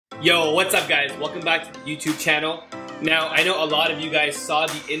Yo, what's up guys? Welcome back to the YouTube channel. Now, I know a lot of you guys saw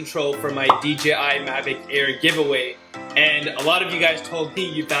the intro for my DJI Mavic Air giveaway, and a lot of you guys told me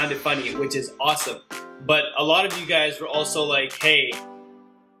you found it funny, which is awesome. But a lot of you guys were also like, hey,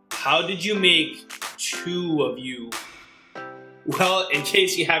 how did you make two of you? Well, in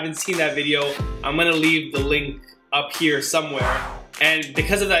case you haven't seen that video, I'm gonna leave the link up here somewhere. And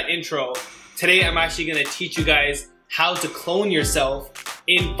because of that intro, today I'm actually gonna teach you guys how to clone yourself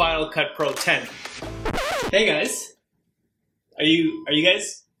in Final Cut Pro 10. Hey guys, are you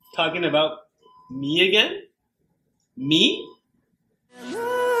guys talking about me again? Me?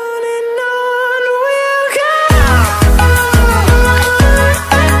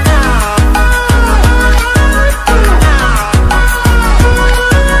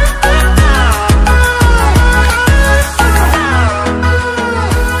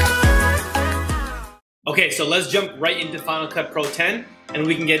 Okay, so let's jump right into Final Cut Pro 10 and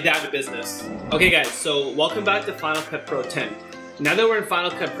we can get down to business. Okay guys, so welcome back to Final Cut Pro 10. Now that we're in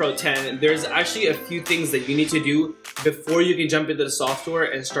Final Cut Pro 10, there's actually a few things that you need to do before you can jump into the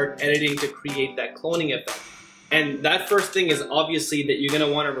software and start editing to create that cloning effect. And that first thing is obviously that you're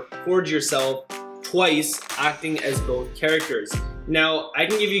gonna wanna record yourself twice acting as both characters. Now, I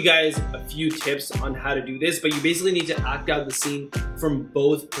can give you guys a few tips on how to do this, but you basically need to act out the scene from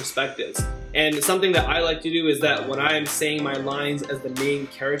both perspectives. And something that I like to do is that when I'm saying my lines as the main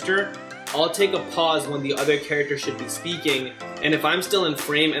character, I'll take a pause when the other character should be speaking, and if I'm still in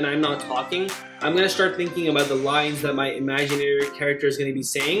frame and I'm not talking, I'm gonna start thinking about the lines that my imaginary character is gonna be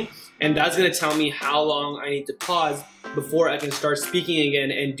saying, and that's gonna tell me how long I need to pause before I can start speaking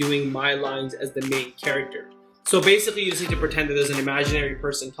again and doing my lines as the main character. So basically you just need to pretend that there's an imaginary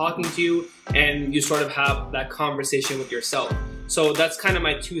person talking to you and you sort of have that conversation with yourself. So that's kind of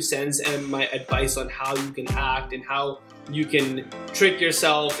my 2 cents and my advice on how you can act and how you can trick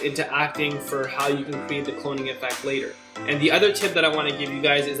yourself into acting for how you can create the cloning effect later. And the other tip that I want to give you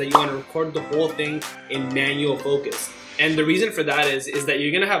guys is that you want to record the whole thing in manual focus. And the reason for that is that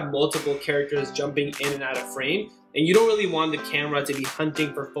you're going to have multiple characters jumping in and out of frame, and you don't really want the camera to be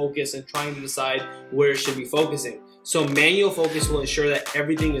hunting for focus and trying to decide where it should be focusing. So manual focus will ensure that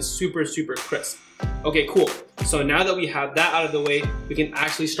everything is super crisp. Okay, cool. So now that we have that out of the way, we can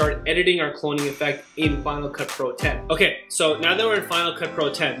actually start editing our cloning effect in Final Cut Pro 10. Okay, so now that we're in Final Cut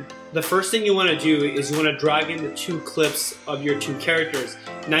Pro 10, the first thing you want to do is you want to drag in the 2 clips of your 2 characters.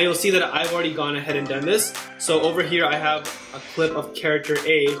 Now you'll see that I've already gone ahead and done this. So over here I have a clip of character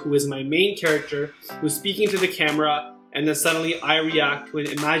A, who is my main character, who's speaking to the camera, and then suddenly I react to an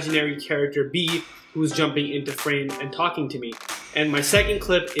imaginary character B, who's jumping into frame and talking to me. And my second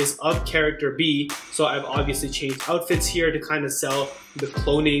clip is of character B, so I've obviously changed outfits here to kind of sell the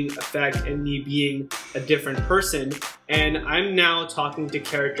cloning effect and me being a different person. And I'm now talking to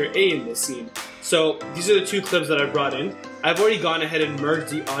character A in this scene. So these are the 2 clips that I brought in. I've already gone ahead and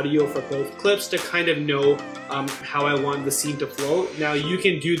merged the audio for both clips to kind of know how I want the scene to flow. Now you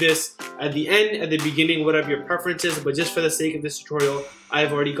can do this at the end, at the beginning, whatever your preference is, but just for the sake of this tutorial,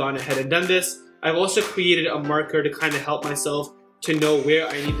 I've already gone ahead and done this. I've also created a marker to kind of help myself to know where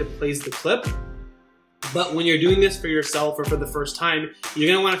I need to place the clip. But when you're doing this for yourself or for the first time,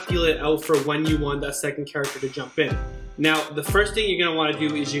 you're gonna wanna feel it out for when you want that second character to jump in. Now, the first thing you're gonna wanna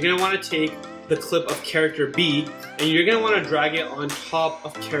do is you're gonna wanna take the clip of character B and you're gonna wanna drag it on top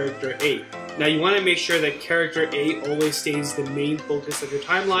of character A. Now, you wanna make sure that character A always stays the main focus of your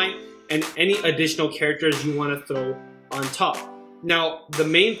timeline and any additional characters you wanna throw on top. Now, the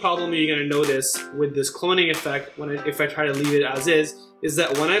main problem you're gonna notice with this cloning effect, if I try to leave it as is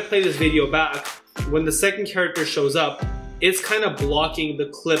that when I play this video back, when the second character shows up, it's kind of blocking the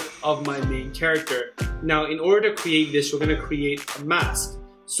clip of my main character. Now, in order to create this, we're gonna create a mask.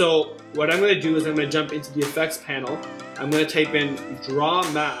 So what I'm gonna do is I'm gonna jump into the effects panel, I'm gonna type in draw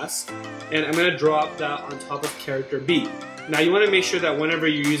mask, and I'm gonna drop that on top of character B. Now you want to make sure that whenever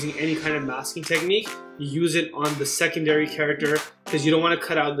you're using any kind of masking technique, you use it on the secondary character because you don't want to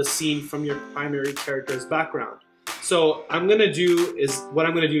cut out the scene from your primary character's background. So what I'm going to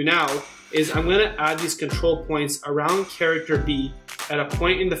do now is I'm going to add these control points around character B at a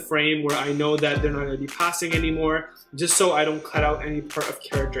point in the frame where I know that they're not going to be passing anymore, just so I don't cut out any part of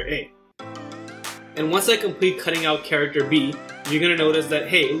character A. And once I complete cutting out character B, you're going to notice that,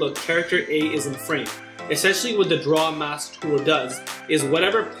 hey, look, character A is in frame. Essentially what the draw mask tool does is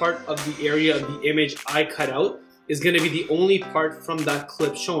whatever part of the area of the image I cut out is going to be the only part from that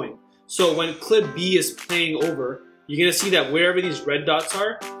clip showing. So when clip B is playing over, you're going to see that wherever these red dots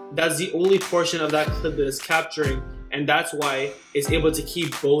are, that's the only portion of that clip that is capturing, and that's why it's able to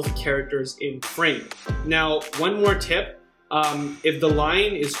keep both characters in frame. Now, one more tip. if the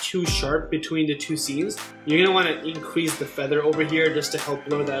line is too sharp between the two scenes, you're gonna want to increase the feather over here just to help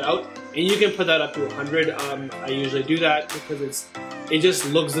blur that out. And you can put that up to 100. I usually do that because it just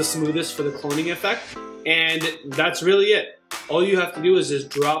looks the smoothest for the cloning effect. And that's really it. All you have to do is just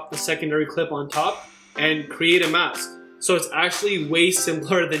drop the secondary clip on top and create a mask. So it's actually way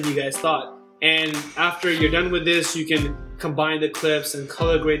simpler than you guys thought. And after you're done with this, you can combine the clips and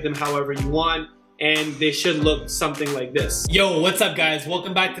color grade them however you want, and they should look something like this. Yo, what's up guys?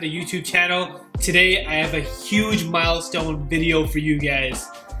 Welcome back to the YouTube channel. Today I have a huge milestone video for you guys.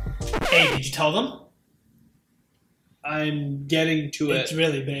 Hey, did you tell them? I'm getting to it. It's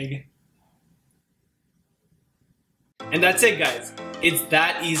really big. And that's it guys. It's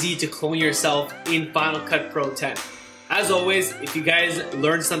that easy to clone yourself in Final Cut Pro 10. As always, if you guys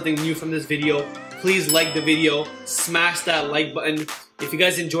learned something new from this video, please like the video, smash that like button. If you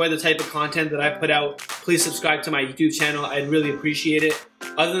guys enjoy the type of content that I put out, please subscribe to my YouTube channel. I'd really appreciate it.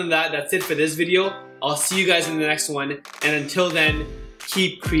 Other than that, that's it for this video. I'll see you guys in the next one. And until then,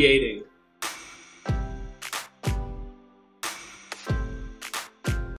 keep creating.